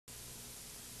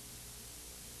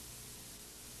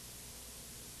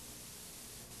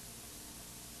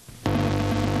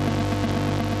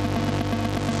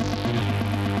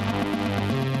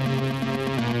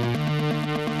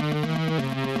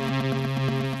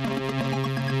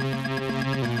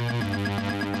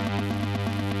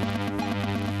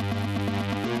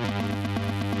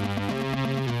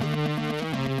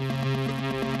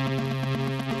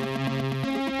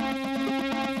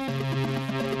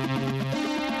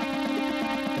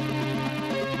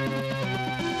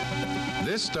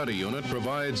This study unit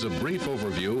provides a brief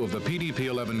overview of the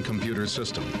PDP-11 computer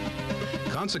system.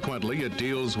 Consequently, it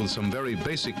deals with some very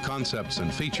basic concepts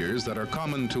and features that are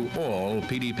common to all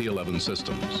PDP-11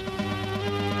 systems.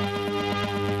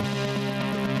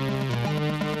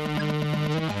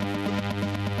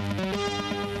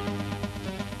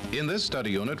 In this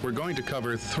study unit, we're going to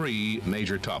cover three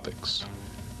major topics.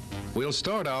 We'll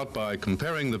start out by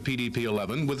comparing the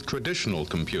PDP-11 with traditional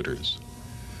computers.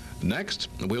 Next,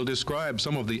 we'll describe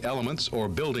some of the elements or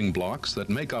building blocks that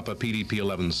make up a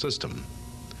PDP-11 system.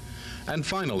 And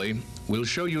finally, we'll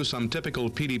show you some typical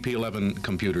PDP-11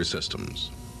 computer systems.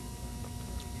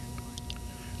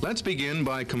 Let's begin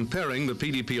by comparing the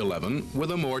PDP-11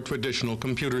 with a more traditional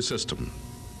computer system.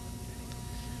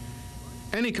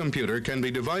 Any computer can be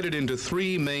divided into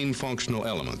three main functional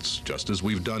elements, just as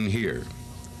we've done here.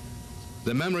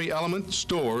 The memory element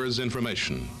stores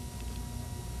information.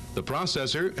 The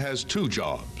processor has two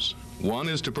jobs. One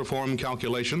is to perform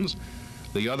calculations.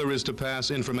 The other is to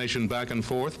pass information back and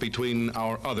forth between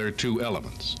our other two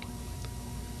elements.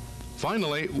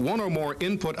 Finally, one or more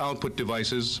input-output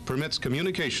devices permits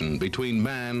communication between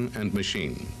man and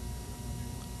machine.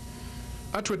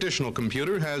 A traditional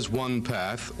computer has one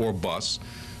path or bus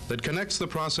that connects the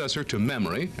processor to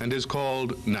memory and is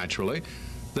called, naturally,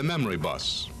 the memory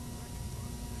bus.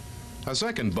 A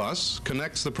second bus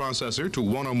connects the processor to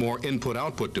one or more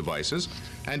input-output devices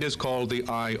and is called the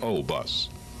I/O bus.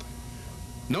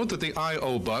 Note that the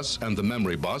I/O bus and the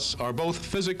memory bus are both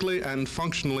physically and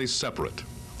functionally separate.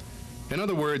 In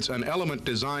other words, an element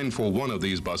designed for one of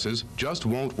these buses just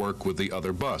won't work with the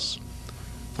other bus.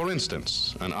 For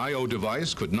instance, an I/O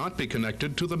device could not be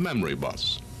connected to the memory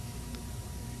bus.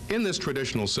 In this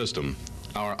traditional system,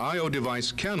 our I/O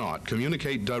device cannot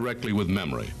communicate directly with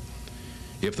memory.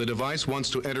 If the device wants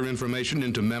to enter information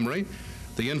into memory,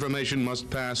 the information must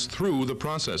pass through the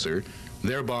processor,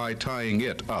 thereby tying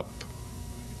it up.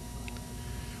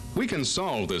 We can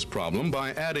solve this problem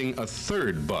by adding a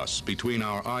third bus between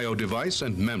our I/O device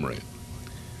and memory.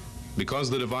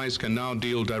 Because the device can now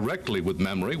deal directly with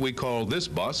memory, we call this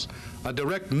bus a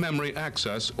direct memory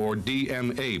access, or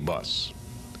DMA bus.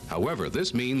 However,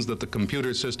 this means that the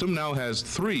computer system now has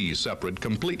three separate,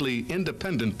 completely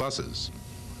independent buses.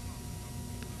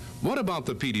 What about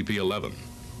the PDP-11?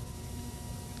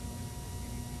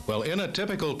 Well, in a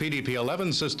typical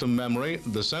PDP-11 system memory,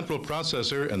 the central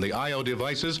processor and the I/O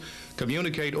devices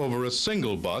communicate over a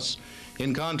single bus,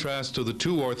 in contrast to the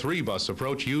two or three bus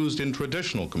approach used in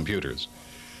traditional computers.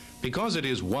 Because it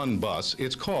is one bus,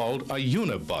 it's called a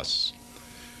unibus.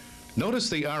 Notice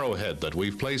the arrowhead that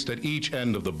we've placed at each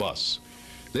end of the bus.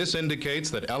 This indicates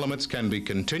that elements can be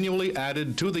continually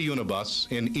added to the unibus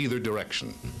in either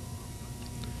direction.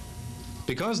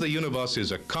 Because the unibus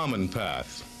is a common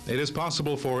path, it is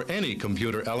possible for any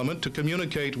computer element to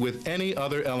communicate with any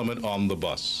other element on the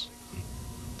bus.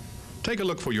 Take a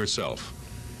look for yourself.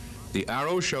 The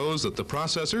arrow shows that the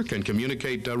processor can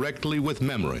communicate directly with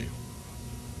memory.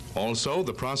 Also,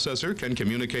 the processor can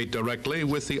communicate directly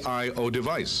with the I/O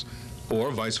device,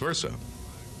 or vice versa.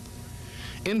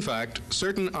 In fact,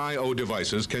 certain I/O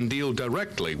devices can deal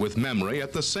directly with memory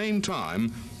at the same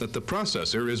time that the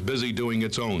processor is busy doing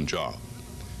its own job.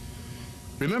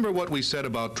 Remember what we said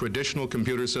about traditional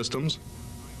computer systems?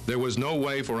 There was no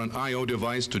way for an I/O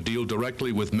device to deal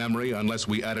directly with memory unless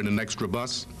we added an extra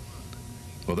bus.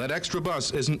 Well, that extra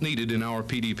bus isn't needed in our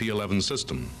PDP-11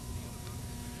 system.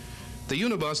 The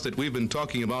unibus that we've been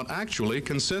talking about actually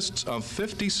consists of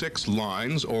 56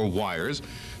 lines or wires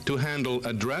to handle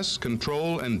address,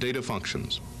 control, and data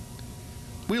functions.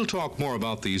 We'll talk more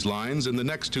about these lines in the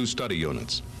next two study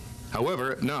units.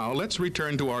 However, now let's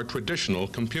return to our traditional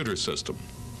computer system.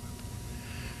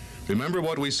 Remember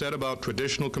what we said about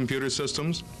traditional computer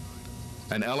systems?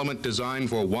 An element designed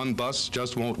for one bus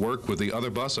just won't work with the other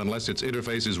bus unless its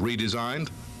interface is redesigned?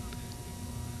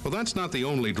 Well, that's not the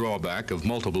only drawback of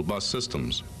multiple bus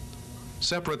systems.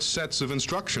 Separate sets of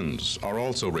instructions are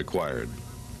also required.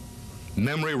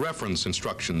 Memory reference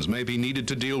instructions may be needed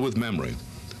to deal with memory.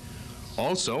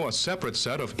 Also, a separate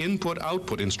set of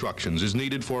input-output instructions is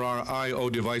needed for our I/O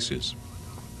devices.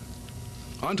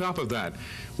 On top of that,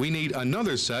 we need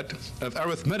another set of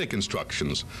arithmetic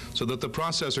instructions so that the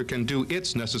processor can do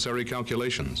its necessary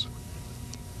calculations.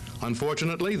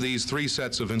 Unfortunately, these three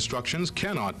sets of instructions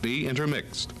cannot be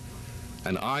intermixed.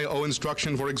 An I/O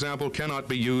instruction, for example, cannot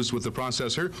be used with the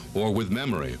processor or with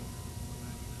memory.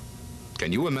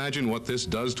 Can you imagine what this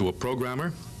does to a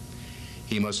programmer?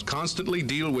 He must constantly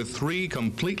deal with three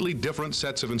completely different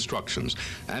sets of instructions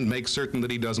and make certain that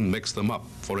he doesn't mix them up,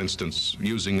 for instance,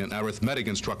 using an arithmetic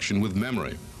instruction with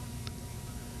memory.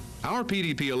 Our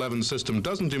PDP-11 system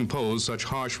doesn't impose such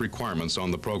harsh requirements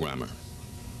on the programmer.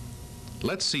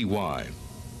 Let's see why.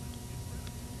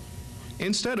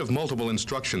 Instead of multiple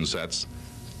instruction sets,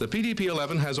 the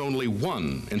PDP-11 has only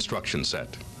one instruction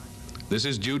set. This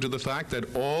is due to the fact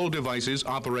that all devices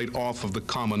operate off of the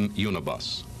common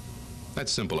Unibus.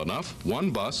 That's simple enough, one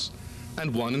bus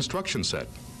and one instruction set.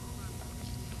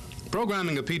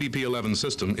 Programming a PDP-11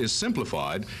 system is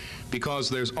simplified because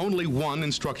there's only one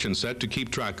instruction set to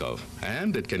keep track of,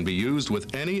 and it can be used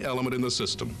with any element in the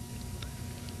system.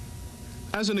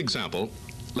 As an example,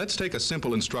 let's take a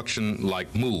simple instruction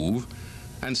like move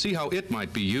and see how it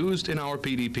might be used in our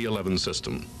PDP-11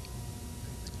 system.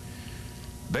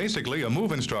 Basically, a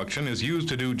move instruction is used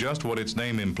to do just what its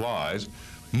name implies,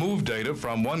 move data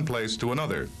from one place to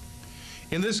another.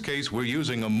 In this case, we're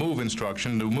using a move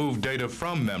instruction to move data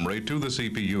from memory to the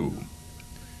CPU.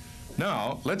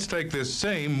 Now, let's take this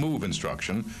same move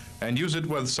instruction and use it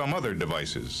with some other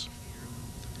devices.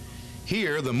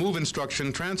 Here, the move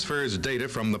instruction transfers data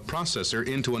from the processor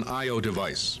into an I/O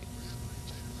device.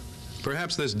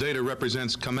 Perhaps this data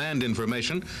represents command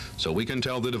information, so we can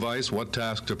tell the device what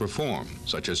task to perform,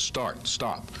 such as start,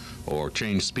 stop, or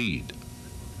change speed.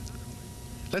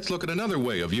 Let's look at another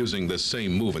way of using this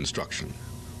same move instruction.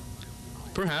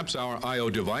 Perhaps our I/O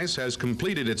device has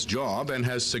completed its job and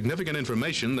has significant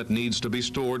information that needs to be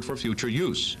stored for future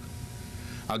use.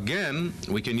 Again,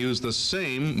 we can use the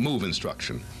same move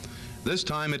instruction. This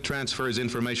time it transfers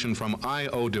information from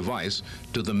I/O device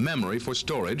to the memory for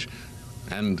storage,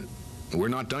 and we're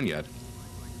not done yet.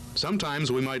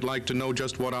 Sometimes we might like to know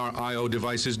just what our I/O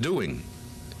device is doing.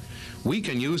 We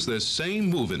can use this same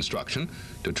move instruction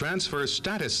to transfer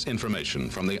status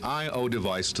information from the I/O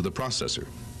device to the processor.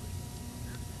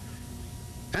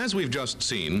 As we've just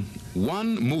seen,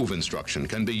 one move instruction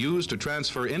can be used to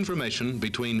transfer information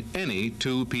between any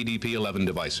two PDP-11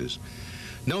 devices.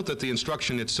 Note that the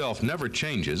instruction itself never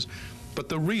changes, but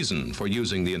the reason for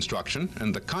using the instruction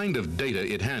and the kind of data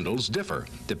it handles differ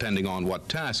depending on what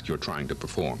task you're trying to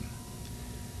perform.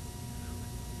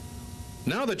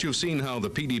 Now that you've seen how the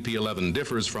PDP-11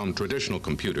 differs from traditional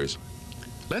computers,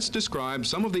 let's describe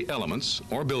some of the elements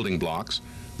or building blocks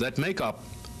that make up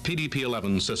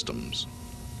PDP-11 systems.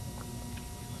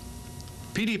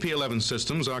 PDP-11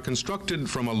 systems are constructed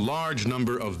from a large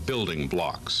number of building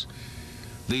blocks.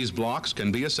 These blocks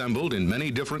can be assembled in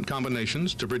many different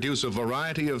combinations to produce a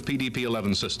variety of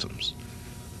PDP-11 systems.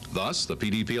 Thus, the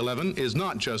PDP-11 is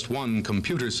not just one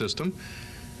computer system,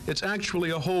 it's actually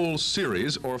a whole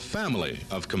series or family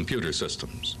of computer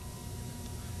systems.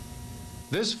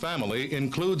 This family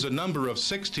includes a number of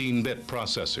 16-bit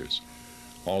processors.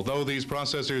 Although these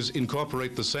processors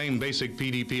incorporate the same basic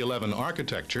PDP-11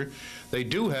 architecture, they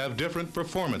do have different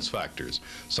performance factors,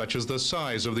 such as the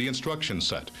size of the instruction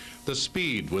set, the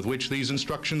speed with which these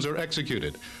instructions are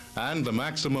executed, and the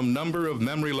maximum number of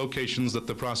memory locations that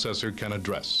the processor can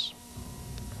address.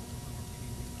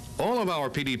 All of our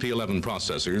PDP-11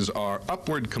 processors are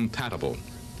upward compatible.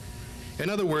 In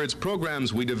other words,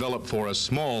 programs we develop for a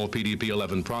small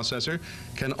PDP-11 processor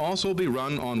can also be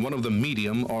run on one of the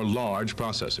medium or large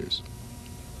processors.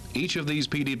 Each of these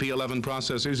PDP-11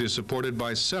 processors is supported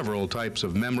by several types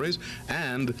of memories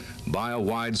and by a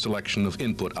wide selection of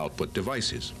input-output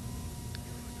devices.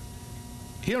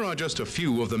 Here are just a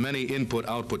few of the many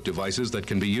input-output devices that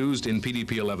can be used in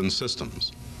PDP-11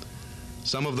 systems.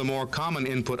 Some of the more common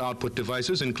input-output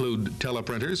devices include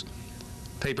teleprinters,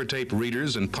 paper tape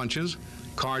readers and punches,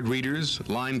 card readers,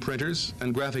 line printers,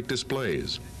 and graphic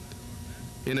displays.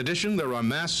 In addition, there are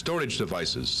mass storage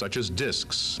devices such as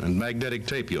disks and magnetic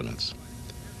tape units.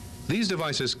 These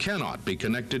devices cannot be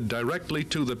connected directly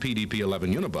to the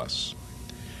PDP-11 Unibus.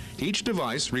 Each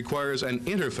device requires an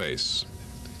interface.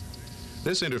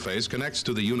 This interface connects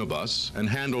to the Unibus and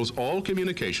handles all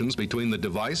communications between the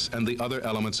device and the other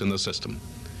elements in the system.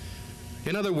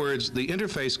 In other words, the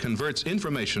interface converts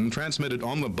information transmitted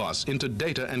on the bus into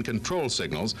data and control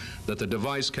signals that the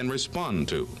device can respond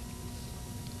to.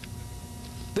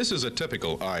 This is a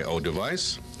typical I/O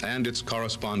device and its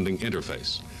corresponding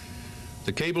interface.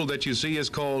 The cable that you see is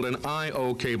called an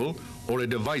I/O cable or a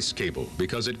device cable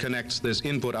because it connects this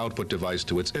input-output device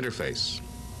to its interface.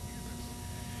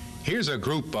 Here's a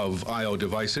group of I/O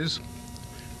devices.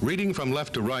 Reading from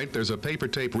left to right, there's a paper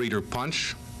tape reader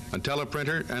punch, a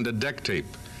teleprinter, and a deck tape.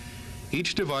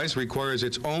 Each device requires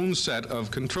its own set of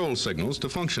control signals to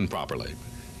function properly.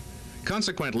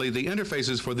 Consequently, the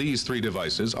interfaces for these three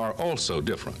devices are also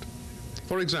different.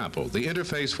 For example, the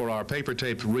interface for our paper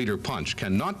tape reader punch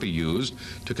cannot be used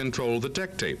to control the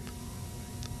deck tape.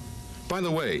 By the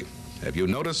way, Have you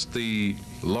noticed the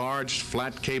large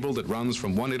flat cable that runs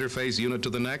from one interface unit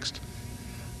to the next?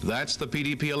 That's the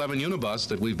PDP-11 Unibus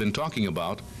that we've been talking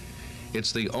about.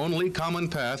 It's the only common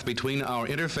path between our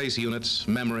interface units,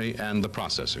 memory, and the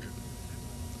processor.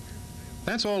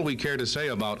 That's all we care to say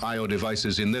about I/O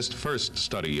devices in this first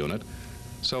study unit.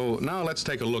 So now let's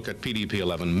take a look at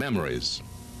PDP-11 memories.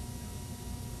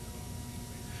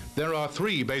 There are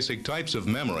three basic types of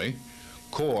memory: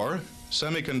 core,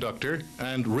 semiconductor,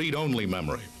 and read-only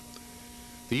memory.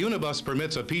 The Unibus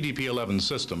permits a PDP-11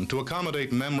 system to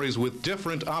accommodate memories with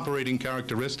different operating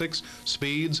characteristics,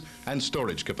 speeds, and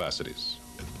storage capacities.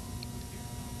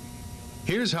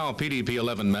 Here's how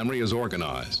PDP-11 memory is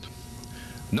organized.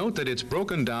 Note that it's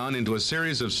broken down into a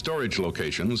series of storage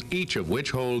locations, each of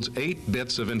which holds 8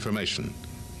 bits of information.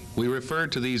 We refer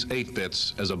to these 8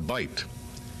 bits as a byte.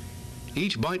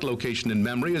 Each byte location in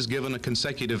memory is given a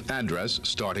consecutive address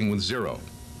starting with 0.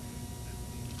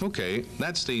 Okay,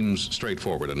 that seems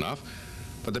straightforward enough,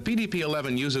 but the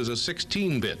PDP-11 uses a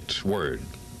 16-bit word.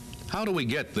 How do we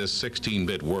get this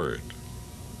 16-bit word?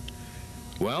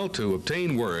 Well, to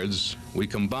obtain words, we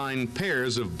combine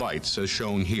pairs of bytes as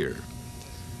shown here.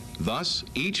 Thus,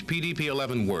 each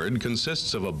PDP-11 word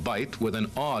consists of a byte with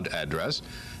an odd address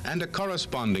and a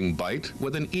corresponding byte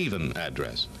with an even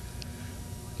address.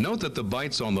 Note that the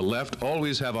bytes on the left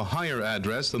always have a higher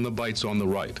address than the bytes on the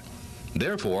right.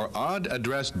 Therefore, odd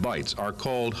addressed bytes are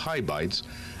called high bytes,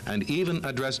 and even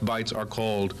addressed bytes are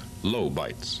called low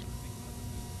bytes.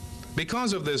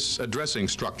 Because of this addressing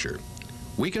structure,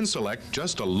 we can select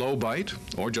just a low byte,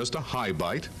 or just a high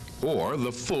byte, or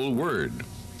the full word.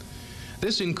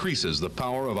 This increases the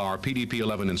power of our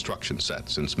PDP-11 instruction set,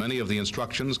 since many of the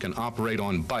instructions can operate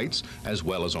on bytes as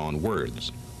well as on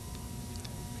words.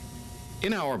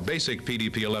 In our basic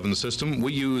PDP-11 system,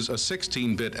 we use a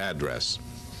 16-bit address.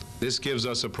 This gives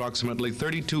us approximately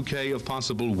 32K of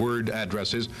possible word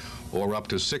addresses, or up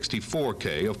to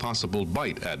 64K of possible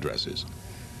byte addresses.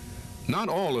 Not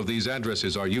all of these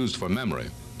addresses are used for memory.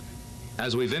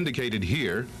 As we've indicated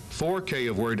here, 4K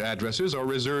of word addresses are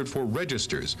reserved for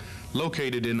registers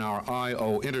located in our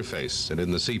I/O interface and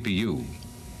in the CPU.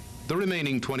 The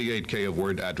remaining 28K of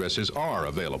word addresses are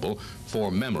available for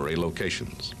memory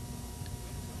locations.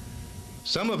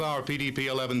 Some of our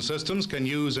PDP-11 systems can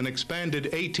use an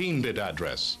expanded 18-bit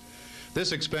address.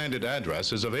 This expanded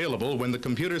address is available when the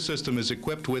computer system is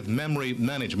equipped with memory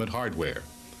management hardware.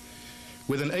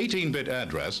 With an 18-bit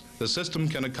address, the system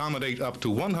can accommodate up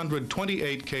to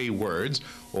 128K words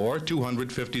or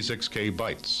 256K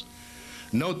bytes.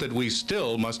 Note that we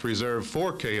still must reserve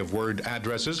 4K of word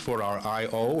addresses for our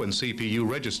I/O and CPU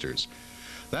registers.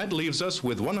 That leaves us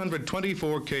with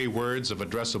 124K words of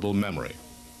addressable memory.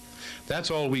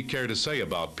 That's all we care to say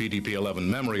about PDP-11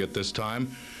 memory at this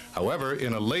time. However,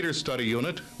 in a later study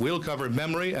unit, we'll cover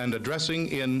memory and addressing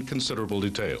in considerable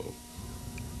detail.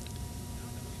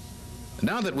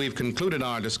 Now that we've concluded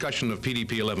our discussion of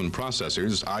PDP-11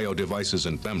 processors, I/O devices,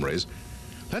 and memories,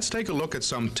 let's take a look at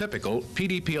some typical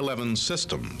PDP-11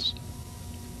 systems.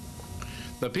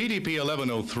 The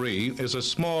PDP-1103 is a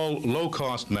small,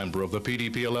 low-cost member of the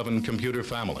PDP-11 computer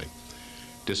family.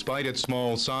 Despite its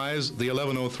small size, the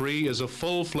 1103 is a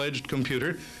full-fledged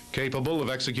computer capable of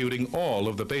executing all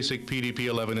of the basic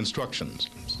PDP-11 instructions.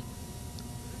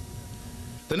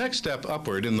 The next step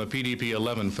upward in the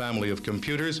PDP-11 family of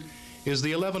computers is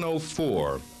the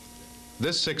 1104.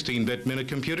 This 16-bit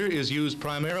minicomputer is used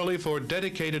primarily for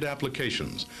dedicated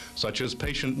applications, such as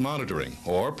patient monitoring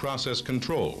or process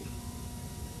control.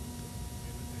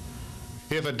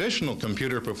 If additional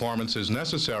computer performance is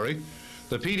necessary,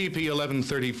 the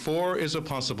PDP-1134 is a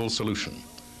possible solution.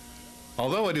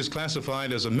 Although it is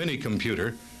classified as a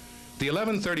mini-computer, the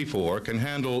 1134 can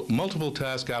handle multiple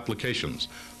task applications,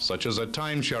 such as a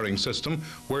time-sharing system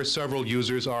where several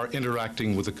users are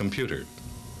interacting with the computer.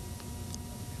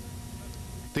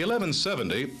 The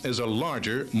 1170 is a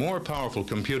larger, more powerful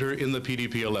computer in the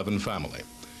PDP-11 family.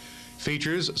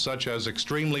 Features such as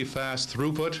extremely fast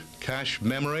throughput, cache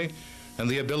memory, and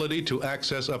the ability to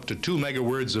access up to 2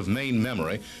 megawords of main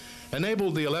memory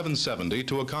enabled the 1170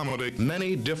 to accommodate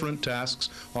many different tasks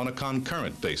on a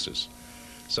concurrent basis.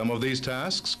 Some of these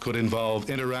tasks could involve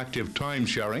interactive time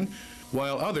sharing,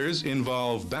 while others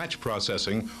involve batch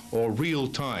processing or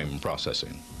real-time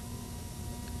processing.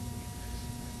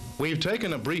 We've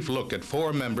taken a brief look at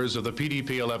 4 members of the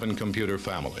PDP-11 computer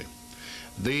family.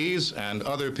 These and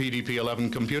other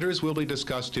PDP-11 computers will be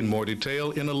discussed in more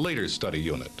detail in a later study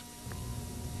unit.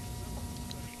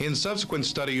 In subsequent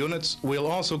study units, we'll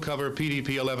also cover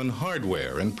PDP-11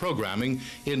 hardware and programming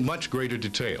in much greater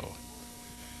detail.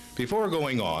 Before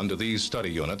going on to these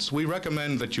study units, we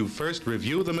recommend that you first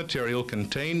review the material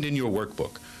contained in your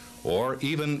workbook, or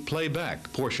even play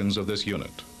back portions of this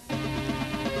unit.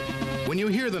 When you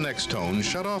hear the next tone,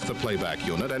 shut off the playback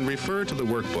unit and refer to the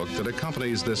workbook that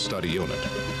accompanies this study unit.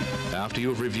 After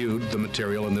you've reviewed the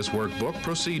material in this workbook,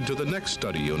 proceed to the next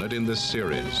study unit in this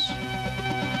series.